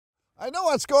I know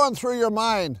what's going through your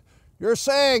mind. You're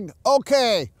saying,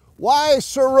 okay, why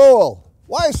Cerule?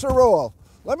 Why Cerule?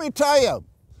 Let me tell you,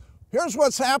 here's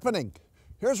what's happening.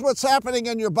 Here's what's happening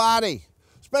in your body,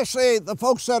 especially the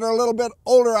folks that are a little bit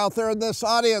older out there in this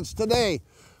audience today.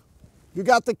 You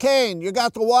got the cane, you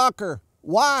got the walker.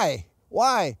 Why?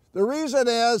 Why? The reason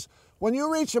is when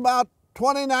you reach about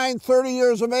 29, 30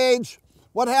 years of age,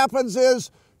 what happens is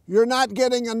you're not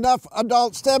getting enough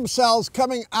adult stem cells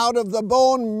coming out of the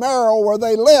bone marrow where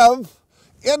they live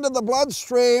into the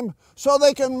bloodstream so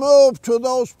they can move to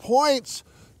those points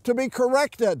to be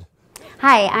corrected.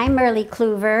 Hi, I'm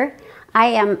Kluver. I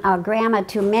am a grandma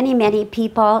to many, many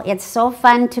people. It's so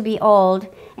fun to be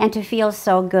old and to feel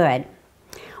so good.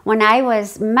 When I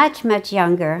was much, much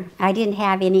younger, I didn't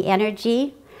have any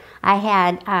energy. I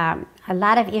had a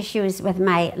lot of issues with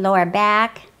my lower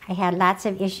back. I had lots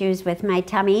of issues with my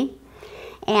tummy.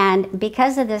 And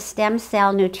because of the stem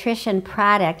cell nutrition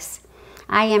products,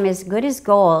 I am as good as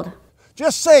gold.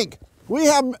 Just think, we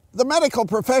have the medical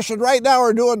profession right now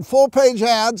are doing full-page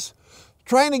ads,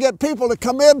 trying to get people to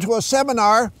come into a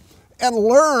seminar and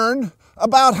learn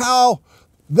about how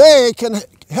they can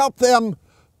help them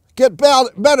get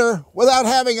better without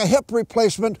having a hip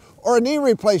replacement or a knee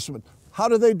replacement. How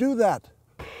do they do that?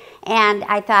 And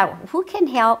I thought, who can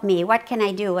help me? What can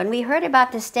I do? When we heard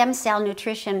about the stem cell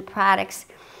nutrition products,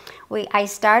 I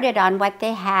started on what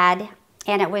they had,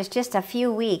 and it was just a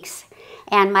few weeks.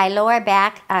 And my lower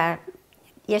back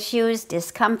issues,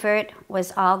 discomfort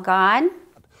was all gone.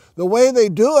 The way they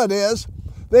do it is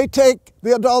they take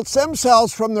the adult stem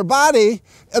cells from their body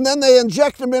and then they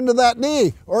inject them into that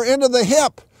knee or into the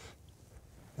hip.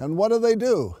 And what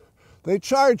do? They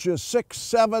charge you $6,000,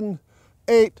 $7,000,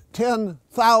 $8,000,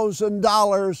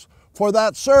 $10,000 for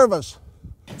that service.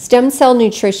 Stem cell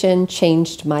nutrition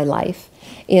changed my life.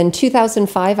 In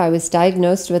 2005, I was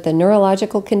diagnosed with a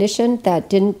neurological condition that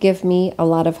didn't give me a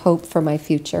lot of hope for my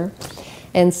future.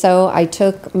 And so I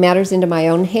took matters into my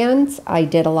own hands. I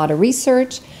did a lot of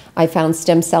research. I found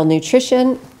stem cell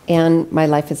nutrition, and my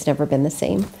life has never been the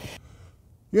same.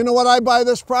 You know what I buy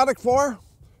this product for?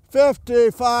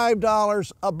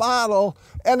 $55 a bottle,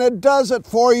 and it does it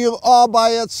for you all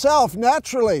by itself,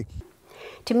 naturally.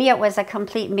 To me, it was a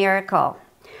complete miracle.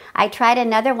 I tried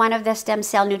another one of the stem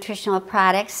cell nutritional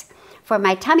products for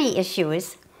my tummy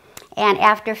issues, and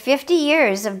after 50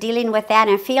 years of dealing with that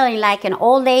and feeling like an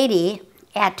old lady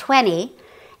at 20,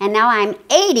 and now I'm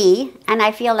 80 and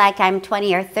I feel like I'm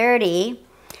 20 or 30,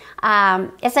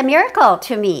 it's a miracle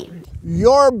to me.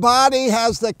 Your body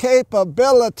has the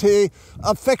capability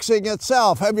of fixing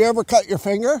itself. Have you ever cut your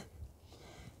finger?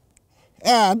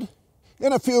 And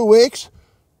in a few weeks,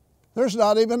 there's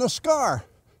not even a scar.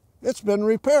 It's been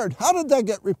repaired. How did that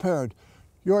get repaired?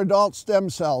 Your adult stem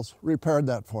cells repaired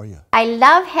that for you. I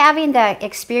love having the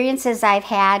experiences I've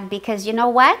had because you know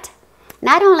what?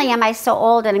 Not only am I so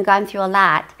old and gone through a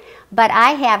lot, but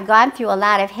I have gone through a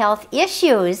lot of health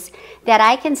issues that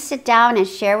I can sit down and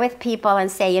share with people and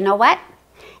say, you know what?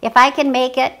 If I can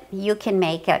make it, you can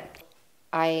make it.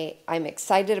 I'm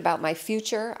excited about my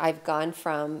future. I've gone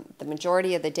from the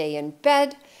majority of the day in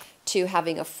bed to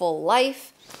having a full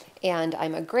life, and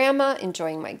I'm a grandma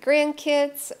enjoying my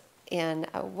grandkids and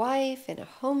a wife and a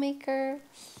homemaker.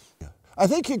 I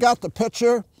think you got the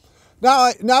picture.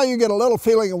 Now you get a little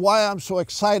feeling of why I'm so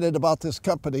excited about this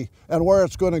company and where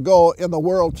it's going to go in the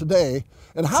world today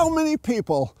and how many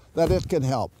people that it can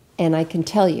help. And I can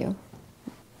tell you,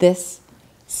 this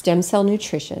stem cell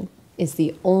nutrition is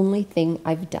the only thing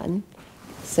I've done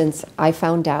since I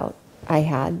found out I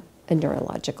had a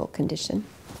neurological condition.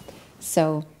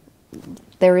 So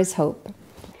there is hope.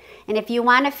 And if you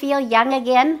want to feel young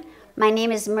again, my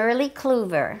name is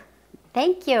Kluver.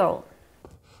 Thank you.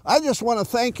 I just want to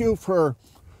thank you for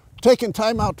taking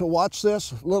time out to watch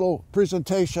this little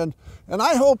presentation, and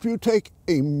I hope you take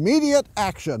immediate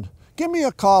action. Give me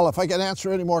a call if I can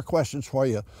answer any more questions for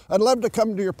you. I'd love to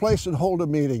come to your place and hold a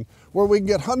meeting where we can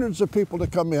get hundreds of people to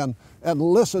come in and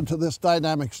listen to this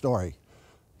dynamic story.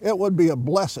 It would be a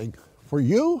blessing for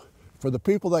you, for the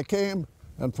people that came,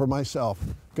 and for myself.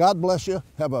 God bless you.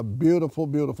 Have a beautiful,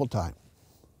 beautiful time.